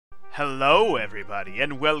Hello everybody,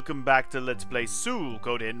 and welcome back to Let's Play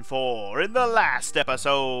Suikoden 4. In the last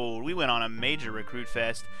episode, we went on a major recruit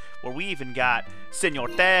fest where we even got Senor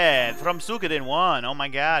Ted from Suikoden 1. Oh my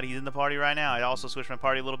god, he's in the party right now. I also switched my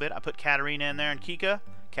party a little bit. I put Katarina in there and Kika.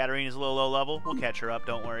 Katarina's a little low level. We'll catch her up,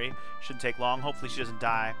 don't worry. Shouldn't take long. Hopefully she doesn't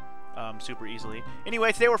die super easily.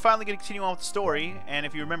 Anyway, today we're finally going to continue on with the story, and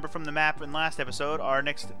if you remember from the map in last episode, our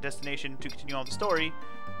next destination to continue on with the story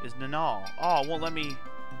is Nanal. Oh, it won't let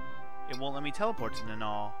me teleport to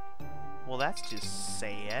Nanal. Well, that's just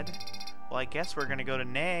sad. Well, I guess we're gonna go to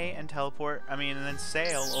Nay and teleport. And then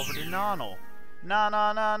sail over to Nanal. Na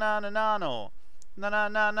na na na na na no. Na na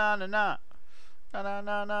na na na na. Na na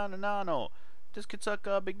na na na na no. This could suck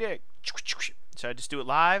a big dick. Should I just do it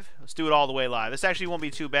live? Let's do it all the way live. This actually won't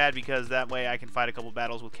be too bad because that way I can fight a couple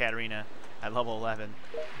battles with Katarina at level 11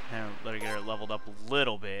 and let her get her leveled up a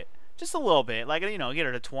little bit, just a little bit. Like, you know, get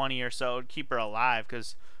her to 20 or so, keep her alive.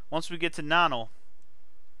 Because once we get to Nanal,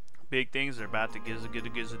 big things are about to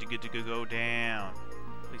go down.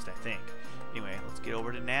 At least I think. Anyway, let's get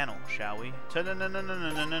over to Nanal, shall we? To the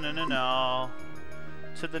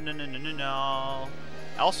no.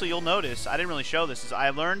 Also, you'll notice I didn't really show this. Is I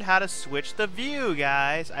learned how to switch the view,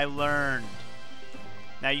 guys. I learned.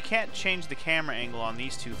 Now you can't change the camera angle on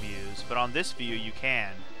these two views, but on this view you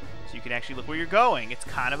can. So you can actually look where you're going. It's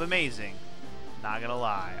kind of amazing. Not gonna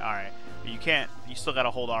lie. All right. You can't, you still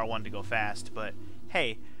gotta hold R1 to go fast, but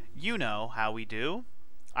hey, you know how we do.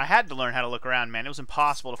 I had to learn how to look around, man. It was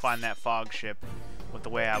impossible to find that fog ship with the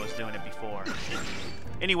way I was doing it before.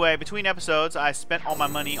 Anyway, between episodes, I spent all my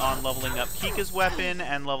money on leveling up Kika's weapon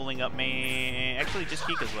and leveling up actually just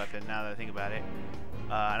Kika's weapon, now that I think about it.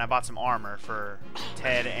 And I bought some armor for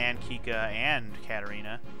Ted and Kika and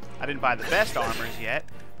Katarina. I didn't buy the best armors yet,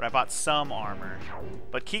 but I bought some armor.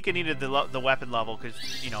 But Kika needed the weapon level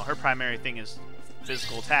because, you know, her primary thing is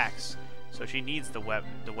physical attacks. So she needs the weapon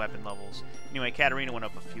levels. Anyway, Katarina went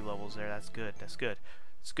up a few levels there. That's good. That's good.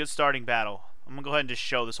 It's a good starting battle. I'm going to go ahead and just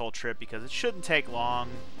show this whole trip because it shouldn't take long.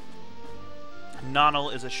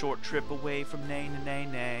 Nanal is a short trip away from Nay.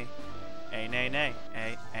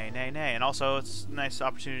 And also, it's a nice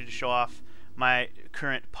opportunity to show off my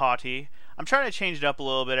current party. I'm trying to change it up a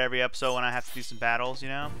little bit every episode when I have to do some battles, you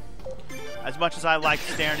know? As much as I like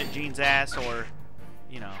staring at Jean's ass or,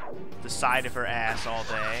 you know, the side of her ass all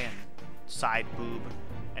day and side boob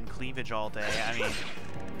and cleavage all day, I mean,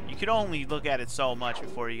 you can only look at it so much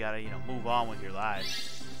before you gotta, you know, move on with your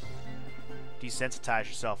life. Desensitize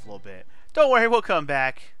yourself a little bit. Don't worry, we'll come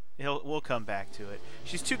back. We'll come back to it.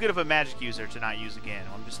 She's too good of a magic user to not use again.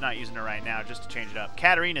 I'm just not using her right now just to change it up.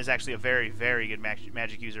 Katarina is actually a very, very good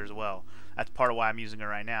magic user as well. That's part of why I'm using her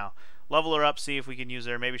right now. Level her up, see if we can use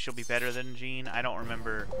her. Maybe she'll be better than Jean. I don't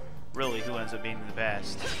remember really who ends up being the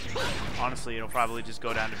best. Honestly, it'll probably just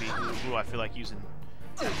go down to be who I feel like using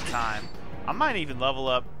at the time. I might even level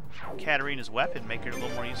up Katarina's weapon, make her a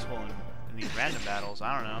little more useful in these random battles.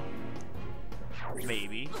 I don't know.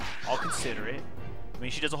 Maybe. I'll consider it. I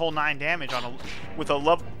mean, she does a whole 9 damage with a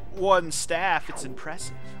level 1 staff. It's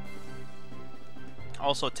impressive.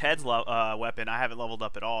 Also, Ted's weapon, I haven't leveled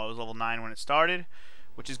up at all. It was level 9 when it started,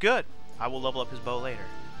 which is good. I will level up his bow later.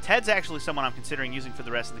 Ted's actually someone I'm considering using for the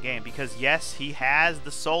rest of the game because, yes, he has the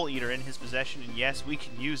Soul Eater in his possession, and yes, we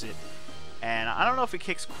can use it. And I don't know if it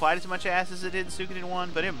kicks quite as much ass as it did in Suikoden 1,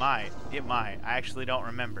 but it might. It might. I actually don't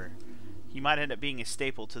remember. He might end up being a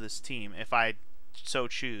staple to this team if I so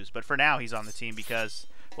choose. But for now, he's on the team because,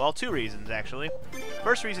 well, 2 reasons, actually.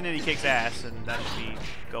 First reason is he kicks ass, and that should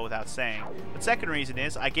go without saying. But second reason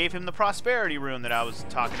is I gave him the Prosperity Rune that I was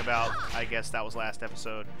talking about. I guess that was last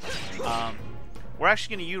episode. We're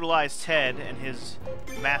actually going to utilize Ted and his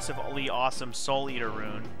massively awesome Soul Eater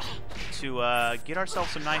rune to get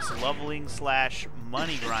ourselves some nice leveling /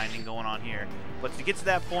 money grinding going on here. But to get to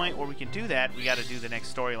that point where we can do that, we got to do the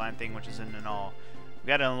next storyline thing, which is in Nanal. We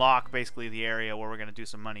got to unlock basically the area where we're going to do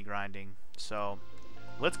some money grinding. So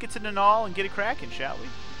let's get to Nanal and get it cracking, shall we?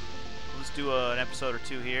 Let's do an episode or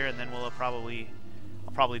 2 here, and then I'll probably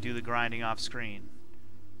do the grinding off screen.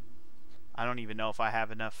 I don't even know if I have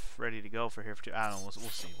enough ready to go for here. I don't know. We'll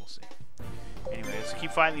see. We'll see. Anyway, let's keep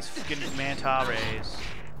fighting these fucking manta rays.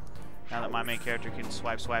 Now that my main character can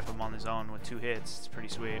swipe them on his own with 2 hits, it's pretty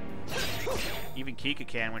sweet. Even Kika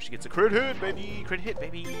can when she gets a crit hit, baby. Crit hit,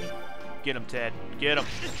 baby. Get him, Ted. Get him.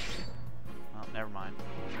 Oh, never mind.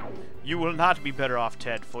 You will not be better off,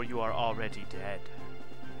 Ted, for you are already dead.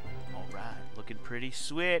 All right, looking pretty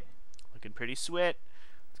sweet. Looking pretty sweet.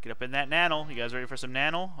 Get up in that Nanal. You guys ready for some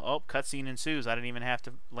Nanal? Oh, cutscene ensues. I didn't even have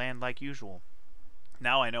to land like usual.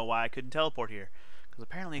 Now I know why I couldn't teleport here. Because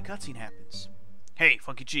apparently a cutscene happens. Hey,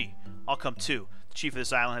 Funky G, I'll come too. The chief of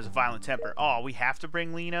this island has a violent temper. Oh, we have to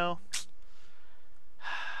bring Lino?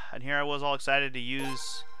 And here I was all excited to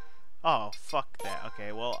use... Oh, fuck that.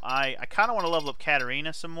 Okay, well, I kind of want to level up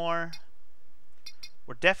Katarina some more.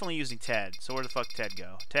 We're definitely using Ted, so where the fuck Ted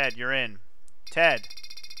go? Ted, you're in. Ted,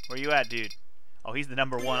 where you at, dude? Oh, he's the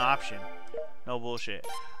 #1 option. No bullshit.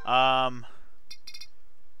 I'm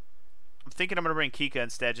thinking I'm going to bring Kika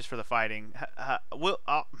instead, just for the fighting.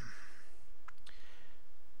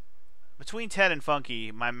 Between Ted and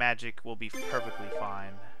Funky, my magic will be perfectly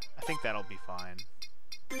fine. I think that'll be fine.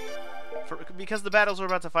 Because the battles we're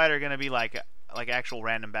about to fight are going to be like actual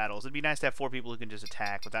random battles. It'd be nice to have 4 people who can just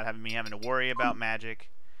attack without having to worry about magic.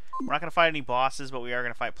 We're not going to fight any bosses, but we are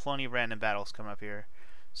going to fight plenty of random battles coming up here.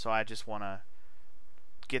 So I just want to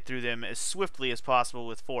get through them as swiftly as possible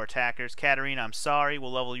with 4 attackers. Katarina, I'm sorry.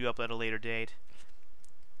 We'll level you up at a later date.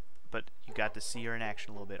 But you got to see her in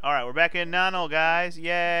action a little bit. Alright, we're back in Nanol, guys.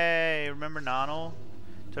 Yay! Remember Nanol?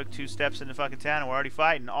 Took 2 steps into fucking town and we're already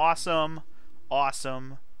fighting. Awesome.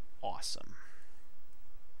 Awesome. Awesome.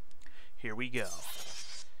 Here we go.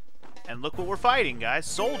 And look what we're fighting, guys.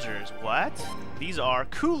 Soldiers. What? These are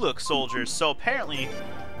Kuluk soldiers. So apparently,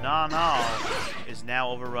 Nanal is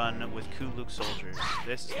now overrun with Kuluk soldiers.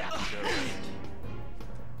 This is gonna be good.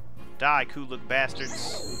 Die, Kuluk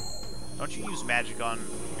bastards. Don't you use magic on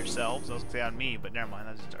yourselves? I was gonna say on me, but never mind.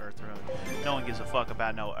 That's just Earth Rune. No one gives a fuck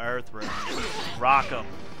about no Earth Rune. Rock 'em.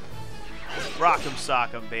 Rock 'em,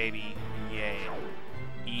 sock 'em, baby. Yeah.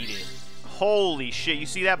 Eat it. Holy shit. You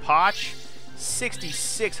see that potch?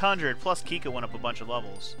 6,600 plus Kika went up a bunch of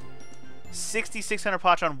levels. 6,600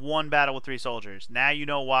 potch on 1 battle with 3 soldiers. Now you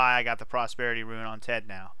know why I got the prosperity rune on Ted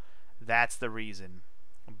now. That's the reason.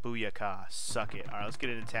 Booyaka. Suck it. Alright, let's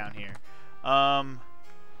get into town here.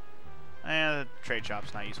 The trade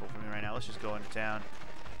shop's not useful for me right now. Let's just go into town.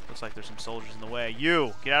 Looks like there's some soldiers in the way.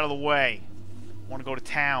 You! Get out of the way! I want to go to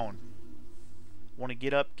town. Want to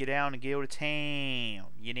get up, get down, and go to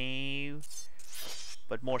town. You know?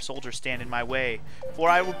 But more soldiers stand in my way, for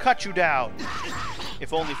I will cut you down.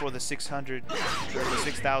 If only for the 600 or the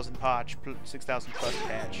 6,000 potch, 6,000 plus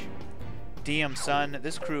patch. Damn, son,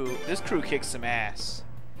 this crew kicks some ass.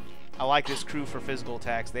 I like this crew for physical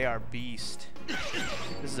attacks. They are beast.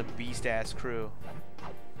 This is a beast-ass crew.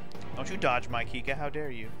 Don't you dodge my Kika, how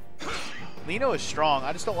dare you? Lino is strong.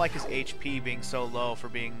 I just don't like his HP being so low for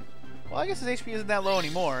being... Well, I guess his HP isn't that low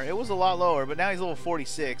anymore. It was a lot lower, but now he's level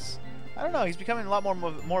 46. I don't know, he's becoming a lot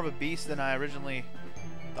more of a beast than I originally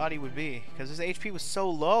thought he would be. Because his HP was so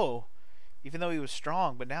low, even though he was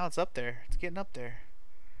strong, but now it's up there. It's getting up there.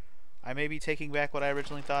 I may be taking back what I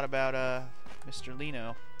originally thought about Mr.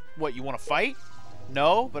 Lino. What, you want to fight?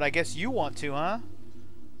 No, but I guess you want to, huh?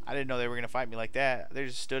 I didn't know they were going to fight me like that. They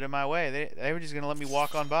just stood in my way. They were just going to let me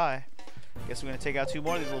walk on by. Guess we're going to take out 2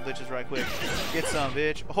 more of these little bitches right quick. Get some,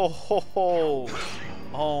 bitch. Oh, ho, ho.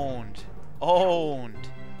 Owned. Owned.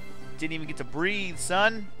 Didn't even get to breathe,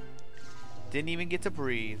 son. Didn't even get to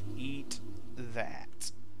breathe. Eat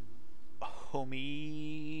that.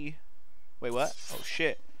 Homie. Wait, what? Oh,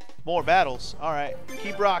 shit. More battles. Alright.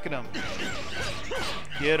 Keep rocking them.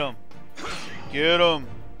 Get them. Get them.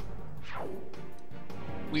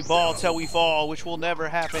 We ball till we fall, which will never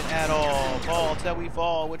happen at all. Ball till we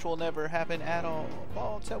fall, which will never happen at all.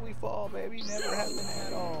 Ball till we fall, baby. Never happen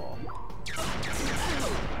at all.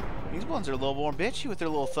 These ones are a little more bitchy with their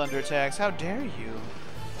little thunder attacks. How dare you?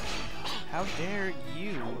 How dare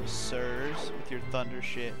you, sirs, with your thunder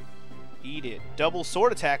shit. Eat it. Double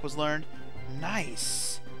sword attack was learned.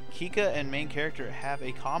 Nice. Kika and main character have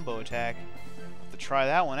a combo attack. I'll have to try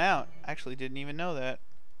that one out. Actually didn't even know that.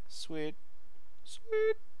 Sweet.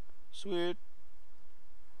 Sweet. Sweet.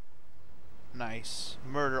 Nice.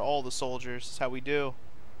 Murder all the soldiers. That's how we do.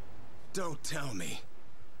 Don't tell me.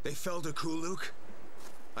 They fell to Kuluk?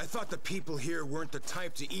 I thought the people here weren't the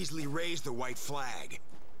type to easily raise the white flag.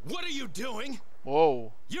 What are you doing?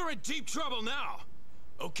 Whoa. You're in deep trouble now.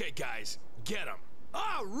 Okay, guys, get him.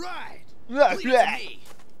 All right. Leave it to me.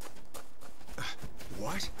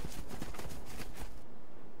 What?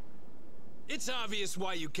 It's obvious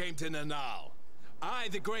why you came to Nanal. I,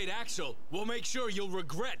 the great Axel, will make sure you'll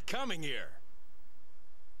regret coming here.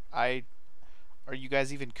 Are you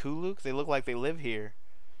guys even Kuluk? They look like they live here.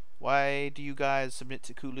 Why do you guys submit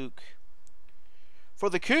to Kuluk?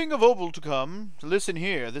 For the king of Obel to come, listen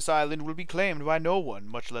here, this island will be claimed by no one,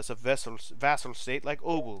 much less a vassal state like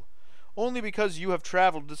Obel. Only because you have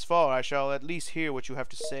traveled this far, I shall at least hear what you have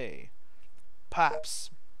to say.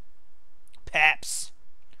 Paps. Paps.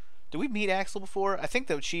 Did we meet Axel before? I think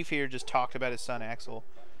the chief here just talked about his son Axel.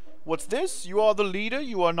 What's this? You are the leader?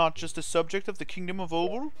 You are not just a subject of the kingdom of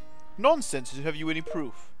Obel? Nonsense. Have you any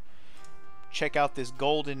proof? Check out this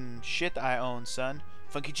golden shit I own, son.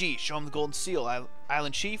 Funky G, show him the golden seal,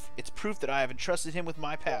 Island Chief. It's proof that I have entrusted him with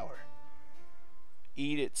my power.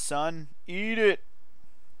 Eat it, son. Eat it.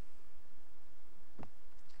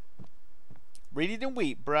 Read it and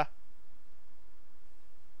weep, bruh.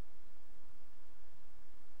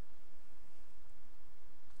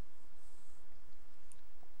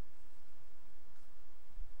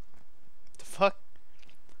 The fuck?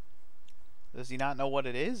 Does he not know what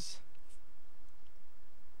it is?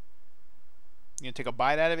 You gonna take a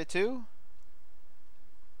bite out of it too?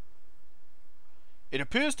 It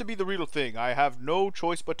appears to be the real thing. I have no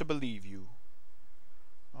choice but to believe you.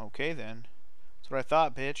 Okay then. That's what I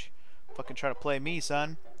thought, bitch. Fucking try to play me,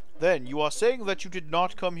 son. Then, you are saying that you did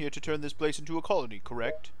not come here to turn this place into a colony,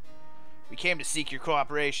 correct? We came to seek your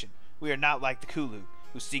cooperation. We are not like the Kulu,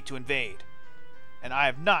 who seek to invade. And I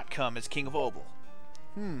have not come as King of Obel.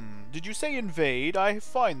 Did you say invade? I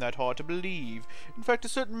find that hard to believe. In fact, a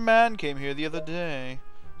certain man came here the other day.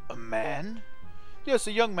 A man? Yes,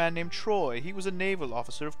 a young man named Troy. He was a naval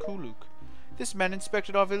officer of Kuluk. This man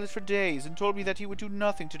inspected our village for days and told me that he would do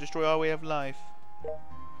nothing to destroy our way of life.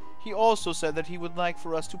 He also said that he would like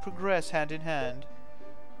for us to progress hand in hand.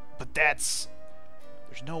 But that's...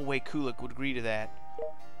 There's no way Kuluk would agree to that.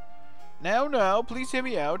 Now, please hear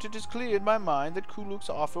me out. It is clear in my mind that Kuluk's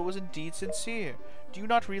offer was indeed sincere. Do you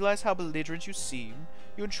not realize how belligerent you seem?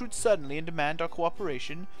 You intrude suddenly and demand our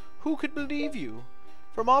cooperation. Who could believe you?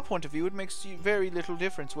 From our point of view, it makes very little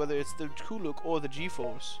difference whether it's the Kuluk or the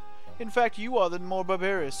G-Force. In fact, you are the more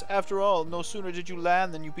barbarous. After all, no sooner did you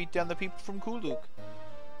land than you beat down the people from Kuluk.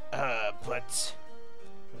 But...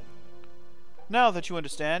 Now that you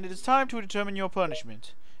understand, it is time to determine your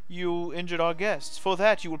punishment. You injured our guests. For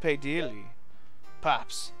that, you will pay dearly.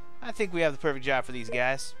 Pops, I think we have the perfect job for these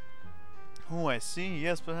guys. Oh, I see.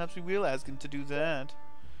 Yes, perhaps we will ask him to do that.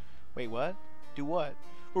 Wait, what? Do what?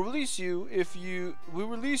 We'll release you if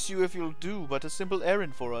you'll do but a simple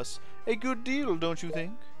errand for us. A good deal, don't you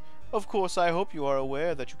think? Of course, I hope you are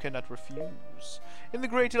aware that you cannot refuse. In the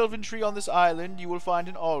great elven tree on this island, you will find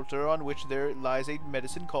an altar on which there lies a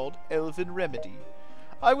medicine called Elven Remedy.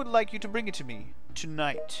 I would like you to bring it to me.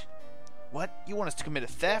 Tonight. What? You want us to commit a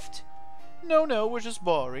theft? No, we're just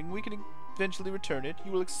borrowing. We can eventually return it.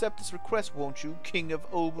 You will accept this request, won't you, King of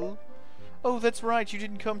Obel? Oh, that's right. You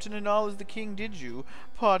didn't come to Nanal as the king, did you?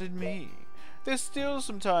 Pardon me. There's still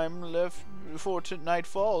some time left before night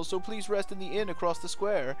falls, so please rest in the inn across the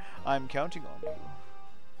square. I'm counting on you.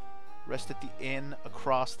 Rest at the inn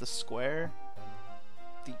across the square?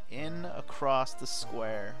 The inn across the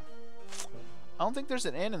square. I don't think there's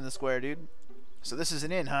an inn in the square, dude. So this is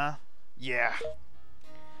an inn, huh? Yeah.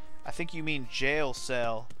 I think you mean jail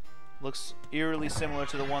cell. Looks eerily similar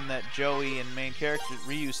to the one that Joey and main character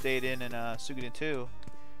Ryu stayed in Suikoden 2.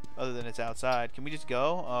 Other than it's outside. Can we just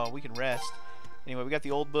go? Oh, we can rest. Anyway, we got the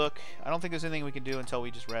old book. I don't think there's anything we can do until we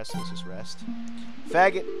just rest. Let's just rest.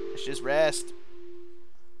 Faggot! Let's just rest.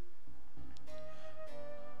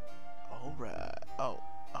 Alright. Oh,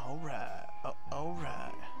 alright. Oh,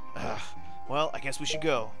 alright. Well, I guess we should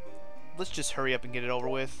go. Let's just hurry up and get it over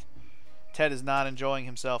with. Ted is not enjoying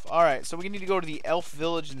himself. Alright, so we need to go to the elf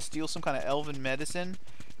village and steal some kind of elven medicine.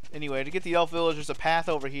 Anyway, to get the elf village, there's a path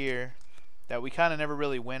over here that we kind of never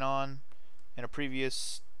really went on in at a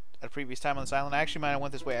previous time on this island. I actually might have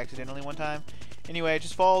went this way accidentally one time. Anyway,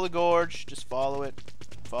 just follow the gorge. Just follow it.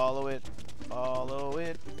 Follow it. Follow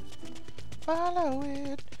it. Follow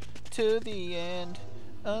it to the end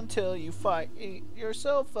until you fight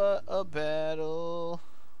yourself a battle.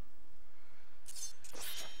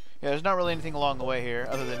 Yeah, there's not really anything along the way here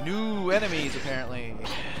other than new enemies, apparently.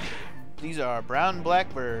 These are brown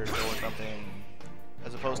blackbirds or something,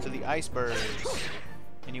 as opposed to the icebergs.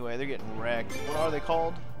 Anyway, they're getting wrecked. What are they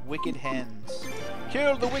called? Wicked hens.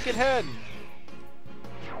 Kill the wicked hen!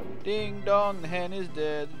 Ding dong, the hen is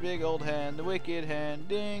dead. The big old hen, the wicked hen.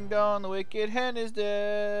 Ding dong, the wicked hen is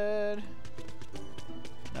dead.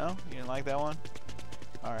 No? You didn't like that one?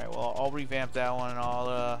 Alright, well, I'll revamp that one and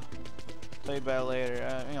I'll play it back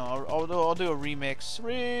later. You know, I'll do a remix.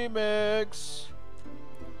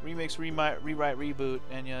 Remix, rewrite, reboot,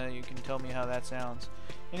 and you can tell me how that sounds.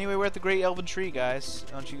 Anyway, we're at the Great Elven Tree, guys.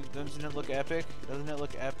 Doesn't it look epic? Doesn't it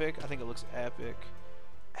look epic? I think it looks epic.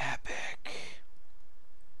 Epic.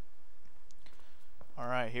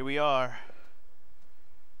 Alright, here we are.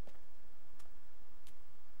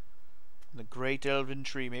 The Great Elven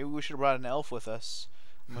Tree. Maybe we should have brought an elf with us.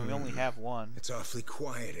 I mean, we only have one. It's awfully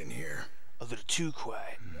quiet in here. A little too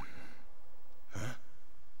quiet. Huh?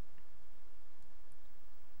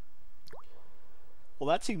 Well,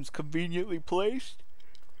 that seems conveniently placed.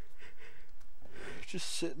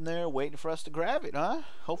 Just sitting there waiting for us to grab it, huh?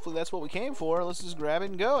 Hopefully that's what we came for. Let's just grab it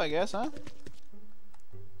and go, I guess, huh?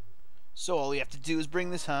 So all we have to do is bring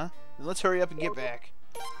this, huh? Then let's hurry up and get back.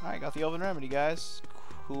 Alright, got the Elven Remedy, guys.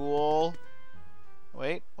 Cool.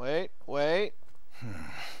 Wait.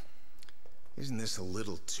 Isn't this a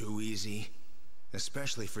little too easy?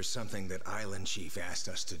 Especially for something that Island Chief asked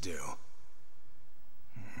us to do.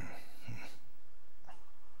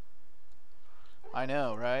 I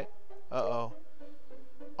know, right? Uh-oh.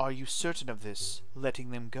 Are you certain of this, letting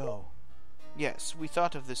them go? Yes, we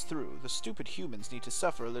thought of this through. The stupid humans need to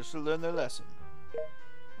suffer to learn their lesson.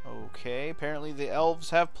 Okay, apparently the elves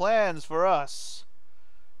have plans for us.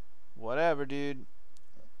 Whatever, dude.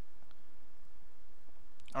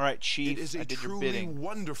 Alright, Chief, it is I a did your truly bidding.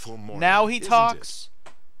 wonderful morning. Now he isn't talks.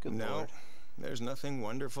 it? Good No, Lord. there's nothing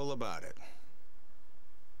wonderful about it.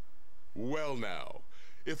 Well now,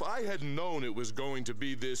 if I had known it was going to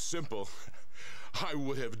be this simple, I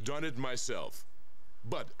would have done it myself.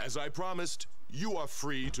 But as I promised, you are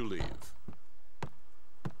free to leave.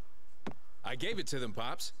 I gave it to them,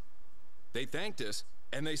 Pops. They thanked us,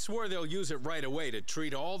 and they swore they'll use it right away to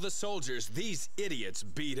treat all the soldiers these idiots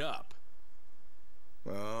beat up.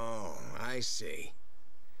 Oh, I see.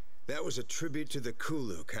 That was a tribute to the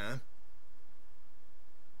Kuluk, huh?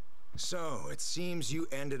 So, it seems you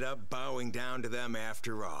ended up bowing down to them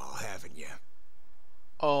after all, haven't you?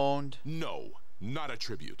 Owned. No, not a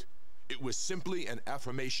tribute. It was simply an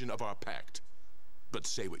affirmation of our pact. But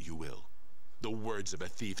say what you will, the words of a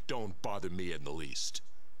thief don't bother me in the least.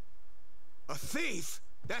 A thief?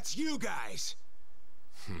 That's you guys!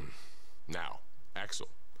 Now, Axel,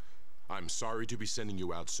 I'm sorry to be sending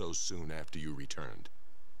you out so soon after you returned.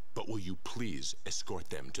 But will you please escort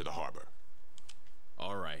them to the harbor?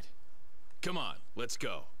 All right. Come on, let's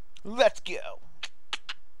go. Let's go.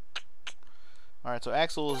 Alright, so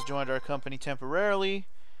Axel has joined our company temporarily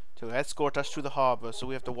to escort us to the harbor, so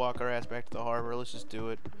we have to walk our ass back to the harbor. Let's just do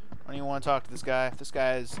it. I don't even want to talk to this guy. If this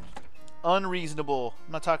guy is unreasonable,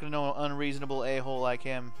 I'm not talking to no unreasonable a-hole like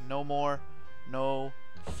him. No more. No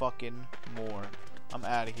fucking more. I'm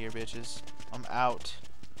out of here, bitches. I'm out.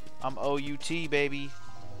 I'm O-U-T, baby.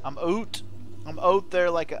 I'm out. I'm out there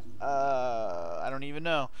like a, I don't even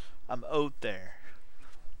know. I'm out there.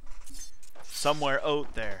 Somewhere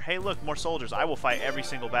out there. Hey, look, more soldiers. I will fight every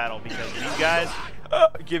single battle because these guys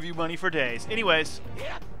give you money for days. Anyways,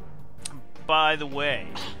 by the way,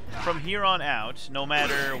 from here on out, no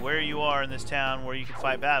matter where you are in this town where you can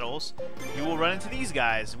fight battles, you will run into these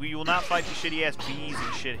guys. We will not fight the shitty-ass bees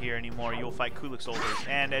and shit here anymore. You will fight Kuluk soldiers.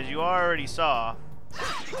 And as you already saw,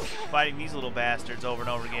 fighting these little bastards over and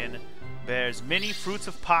over again bears many fruits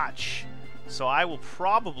of potch. So I will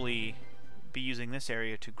probably be using this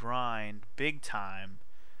area to grind big time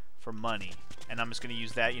for money. And I'm just going to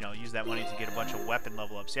use that, use that money to get a bunch of weapon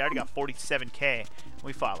level ups. See, I already got 47k.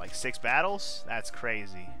 We fought like 6 battles? That's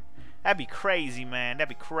crazy. That'd be crazy, man. That'd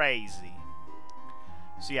be crazy.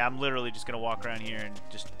 So yeah, I'm literally just going to walk around here and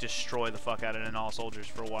just destroy the fuck out of Nanal soldiers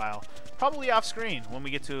for a while. Probably off screen when we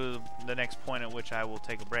get to the next point at which I will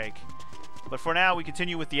take a break. But for now, we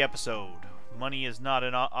continue with the episode. Money is not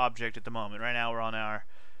an object at the moment. Right now we're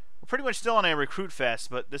pretty much still on a recruit fest,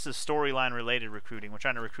 but this is storyline related recruiting. We're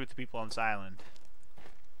trying to recruit the people on this island.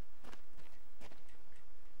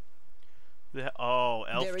 Oh,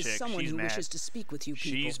 elf There is chick. someone She's who mad. wishes to speak with you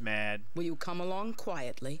people. She's mad. Will you come along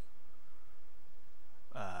quietly?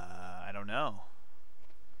 I don't know.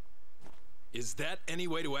 Is that any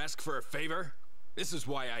way to ask for a favor? This is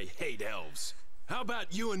why I hate elves. How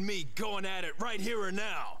about you and me going at it right here and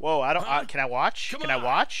now? Whoa, I don't. Huh? Can I watch? Come Can I on.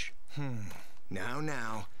 watch?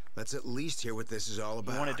 Now, let's at least hear what this is all I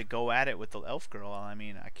about. wanted to go at it with the elf girl. I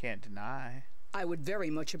mean, I can't deny. I would very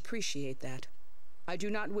much appreciate that. I do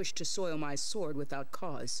not wish to soil my sword without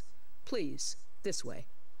cause. Please, this way.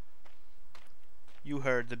 You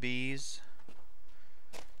heard the bees.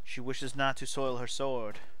 She wishes not to soil her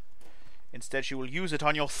sword. Instead, she will use it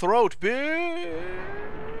on your throat, bitch.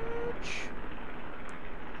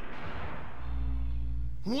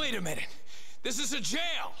 Wait a minute. This is a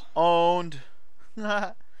jail. Owned.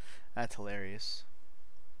 That's hilarious.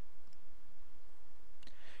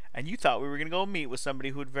 And you thought we were going to go meet with somebody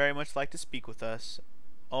who would very much like to speak with us.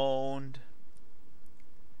 Owned.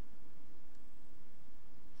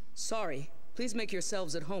 Sorry. Please make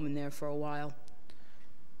yourselves at home in there for a while.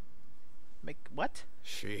 Make what?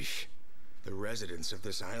 Sheesh. The residents of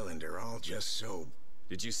this island are all just so...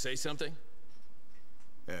 Did you say something?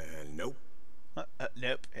 Nope.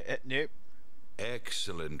 Nope. Nope.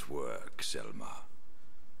 Excellent work, Selma.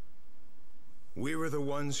 We were the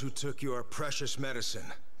ones who took your precious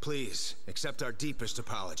medicine. Please, accept our deepest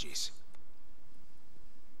apologies.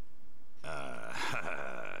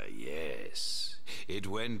 It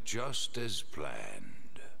went just as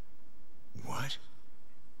planned. What?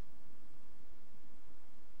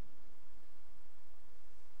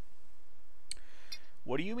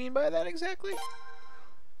 What do you mean by that exactly?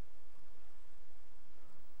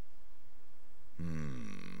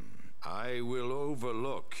 I will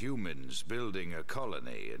overlook humans building a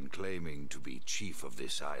colony and claiming to be chief of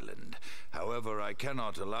this island. However, I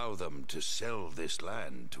cannot allow them to sell this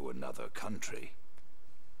land to another country.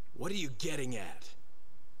 What are you getting at?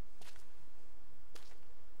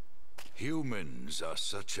 Humans are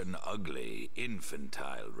such an ugly,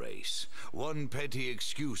 infantile race. One petty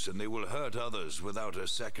excuse and they will hurt others without a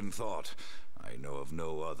second thought. I know of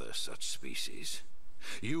no other such species.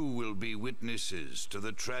 You will be witnesses to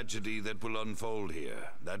the tragedy that will unfold here.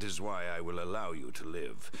 That is why I will allow you to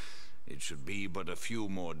live. It should be but a few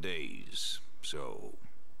more days, so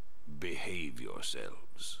behave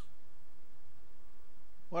yourselves.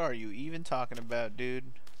 What are you even talking about,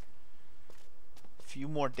 dude? A few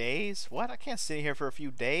more days? What? I can't sit here for a few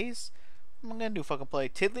days. What am I gonna do? Fucking play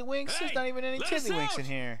Tiddlywinks? There's not even any Tiddlywinks in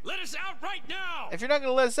here. Let us out right now! If you're not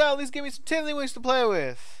gonna let us out, at least give me some Tiddlywinks to play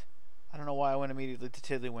with. I don't know why I went immediately to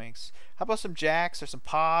Tiddlywinks. How about some Jacks or some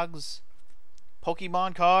Pogs?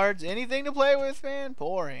 Pokemon cards? Anything to play with, man?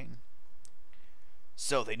 Boring.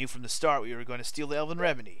 So, they knew from the start we were going to steal the Elven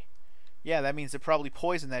remedy. Yeah, that means they probably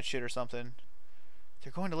poisoned that shit or something.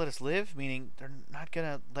 They're going to let us live? Meaning they're not going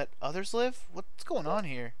to let others live? What's going on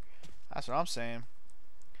here? That's what I'm saying.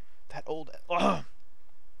 That old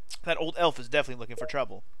elf is definitely looking for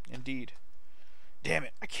trouble. Indeed. Damn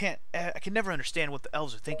it. I can never understand what the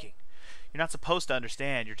elves are thinking. You're not supposed to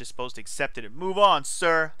understand. You're just supposed to accept it and move on,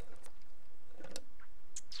 sir.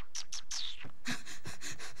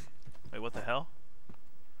 Wait, what the hell?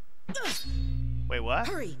 Wait, what?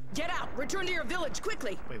 Hurry! Get out! Return to your village,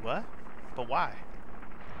 quickly! Wait, what? But why?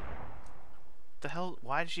 The hell?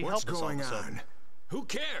 Why did she help us all of a sudden? What's going on? Who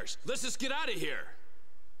cares? Let's just get out of here.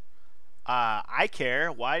 I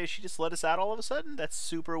care. Why did she just let us out all of a sudden? That's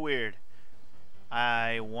super weird.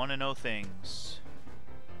 I want to know things.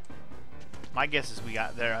 My guess is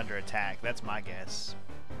they're under attack. That's my guess.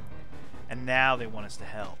 And now they want us to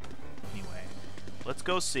help. Anyway, let's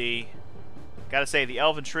go see. Gotta say, the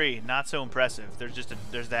Elven Tree, not so impressive.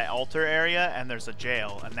 There's that altar area and there's a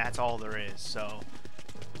jail, and that's all there is. So,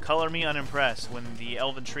 color me unimpressed when the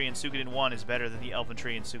Elven Tree in Suikoden 1 is better than the Elven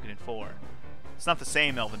Tree in Suikoden 4. It's not the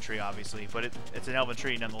same Elven Tree, obviously, but it's an Elven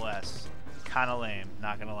Tree nonetheless. Kinda lame,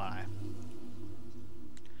 not gonna lie.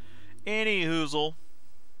 Any hoozle.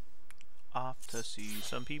 Off to see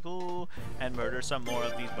some people and murder some more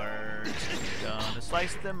of these birds. Gonna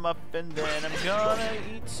slice them up and then I'm gonna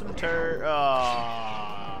eat some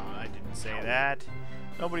I didn't say that.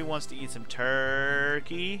 Nobody wants to eat some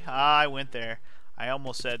turkey. I went there. I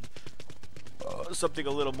almost said something a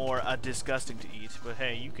little more disgusting to eat. But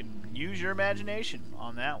hey, you can use your imagination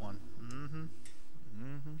on that one.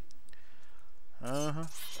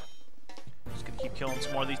 Just gonna keep killing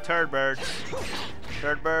some more of these turd birds.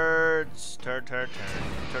 Turd birds. Turd, turd, turd.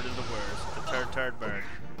 Turd is the worst. The turd bird.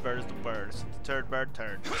 Bird is the worst. The turd bird,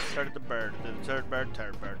 turd. Turd is the bird. The turd bird,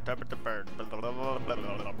 turd bird. Turd is the bird.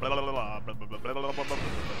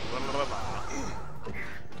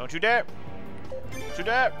 Don't you dare. Don't you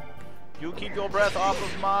dare. You keep your breath off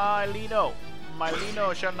of my lino. My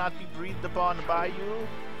lino shall not be breathed upon by you.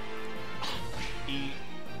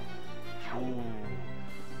 Ooh.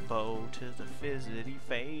 Bow to the fizzity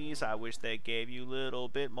face. I wish they gave you a little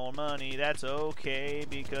bit more money. That's okay,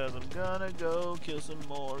 because I'm gonna go kill some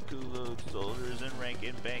more Kuluk soldiers and rank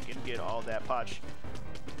and bank and get all that potch.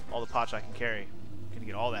 All the potch I can carry. I'm gonna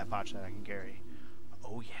get all that potch that I can carry.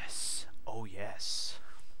 Oh yes. Oh yes.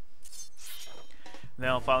 And then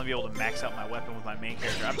I'll finally be able to max out my weapon with my main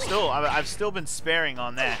character. I've still been sparing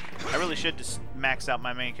on that. I really should just max out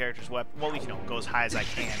my main character's weapon. Well, at least, go as high as I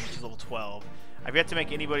can, which is level 12. I've yet to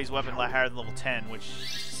make anybody's weapon higher than level 10, which is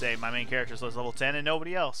to say my main character is level 10 and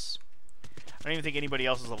nobody else. I don't even think anybody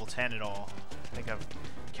else is level 10 at all. I think I've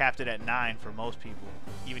capped it at 9 for most people.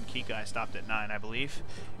 Even Kikai stopped at 9, I believe.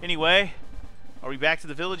 Anyway, are we back to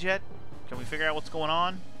the village yet? Can we figure out what's going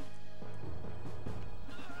on?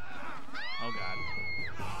 Oh god.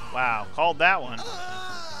 Wow, called that one.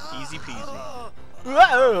 Easy peasy. You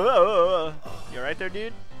alright there,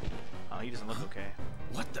 dude? Oh, he doesn't look okay.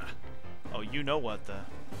 What the? Oh, you know what the...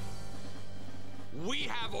 We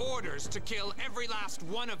have orders to kill every last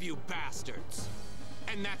one of you bastards.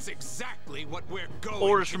 And that's exactly what we're going to do.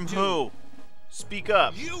 Orders from who? Speak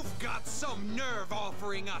up. You've got some nerve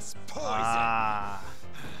offering us poison. Ah.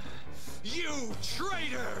 You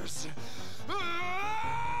traitors!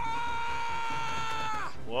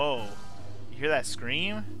 Whoa. hear that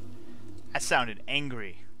scream? That sounded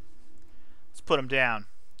angry. Let's put him down.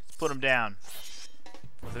 Let's put him down.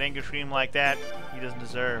 With an angry scream like that, he doesn't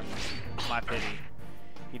deserve my pity.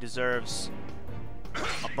 He deserves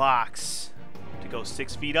a box to go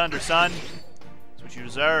 6 feet under, son. That's what you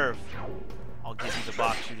deserve. I'll give you the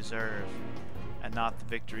box you deserve, and not the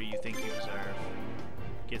victory you think you deserve.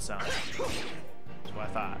 Get some. That's what I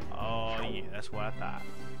thought. Oh yeah, that's what I thought.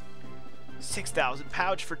 6,000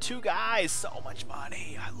 pouch for 2 guys. So much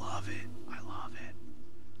money. I love it. I love it.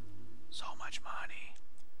 So much money.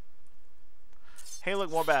 Hey, look,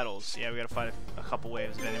 more battles. Yeah, we gotta fight a couple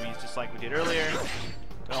waves of enemies just like we did earlier.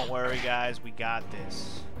 Don't worry, guys. We got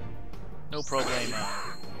this. No problemo.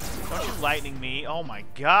 Don't you lightning me. Oh my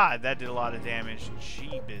god, that did a lot of damage.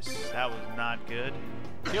 Jeebus. That was not good.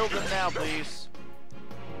 Kill them now, please.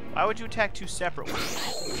 Why would you attack 2 separate ones?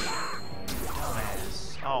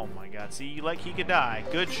 Dumbass. Oh my god. See, like he could die.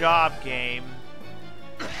 Good job, game.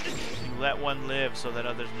 You let one live so that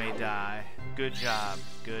others may die. Good job.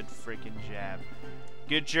 Good freaking jab.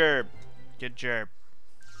 Good jerb. Good jerb.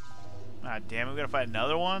 Ah, damn it. We gotta fight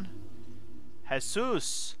another one?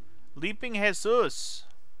 Jesus. Leaping Jesus.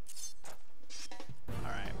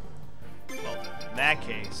 Alright. Well, in that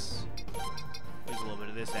case, there's a little bit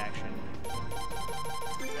of this action.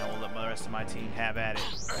 And we'll let the rest of my team have at it.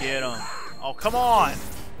 Get him. Oh, come on!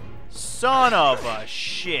 Son of a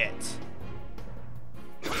shit!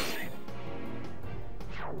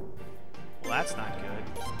 Well, that's not good.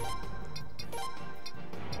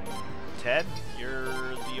 Ted, you're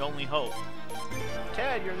the only hope.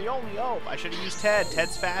 Ted, you're the only hope. I should have used Ted.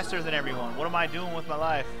 Ted's faster than everyone. What am I doing with my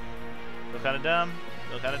life? Feel kind of dumb?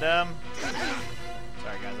 Feel kind of dumb?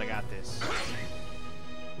 Sorry, guys. I got this.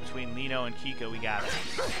 Between Lino and Kiko, we got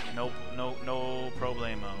this. No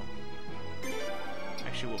problemo.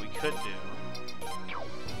 Actually, what we could do,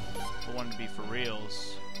 if we wanted to be for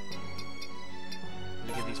reals,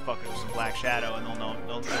 we get these fuckers with some Black Shadow, and they'll know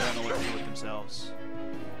what to do with themselves.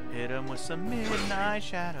 Hit them with some Midnight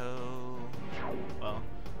Shadow. Well,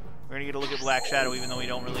 we're gonna get a look at Black Shadow, even though we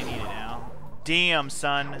don't really need it now. Damn,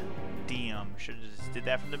 son. Damn. Should have just did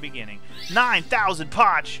that from the beginning. 9,000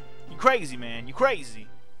 potch. You crazy, man. You crazy.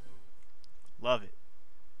 Love it.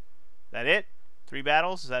 That it? 3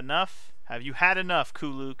 battles? Is that enough? Have you had enough,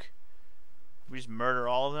 Kuluk? We just murder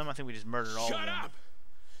all of them? I think we just murdered all of them. Shut up!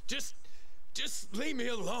 Just leave me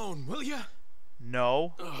alone, will ya?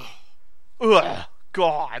 No. Ugh.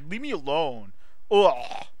 God, leave me alone.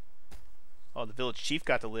 Ugh. Oh, the village chief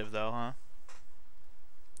got to live, though, huh?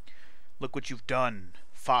 Look what you've done,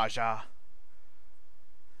 Faja.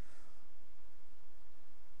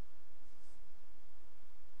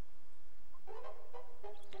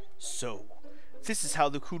 So, this is how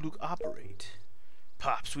the Kuluk operate.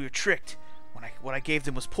 Pops, we were tricked. What I gave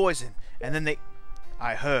them was poison, and then they...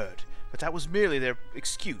 I heard, but that was merely their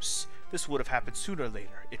excuse. This would have happened sooner or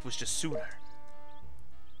later. It was just sooner.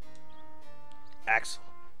 Axel,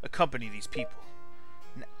 accompany these people.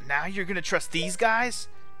 Now you're gonna trust these guys?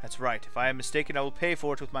 That's right. If I am mistaken, I will pay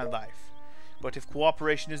for it with my life. But if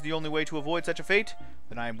cooperation is the only way to avoid such a fate,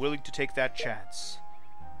 then I am willing to take that chance.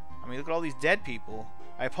 I mean, look at all these dead people.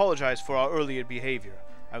 I apologize for our earlier behavior.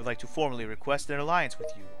 I would like to formally request an alliance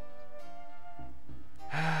with you.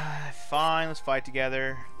 Fine, let's fight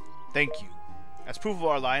together. Thank you. As proof of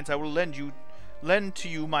our alliance, I will lend to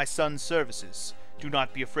you my son's services. Do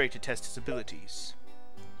not be afraid to test his abilities.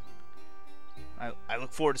 I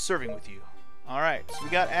look forward to serving with you. Alright, so we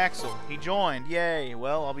got Axel. He joined. Yay.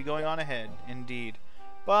 Well, I'll be going on ahead. Indeed.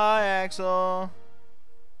 Bye, Axel.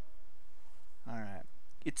 Alright.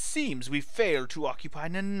 It seems we failed to occupy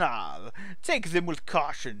Nanal. Take them with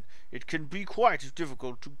caution. It can be quite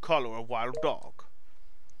difficult to color a wild dog.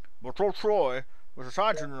 But old Troy was a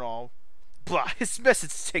sergeant and all. Bah, his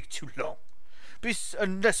methods take too long.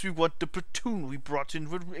 Unless we want the platoon we brought in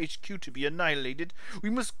from HQ to be annihilated,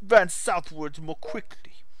 we must advance southwards more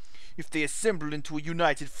quickly. If they assemble into a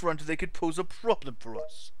united front, they could pose a problem for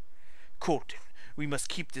us. Colton, we must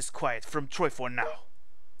keep this quiet from Troy for now.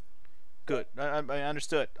 Good. I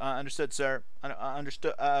understood. Understood, sir. I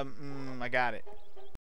understood. I got it.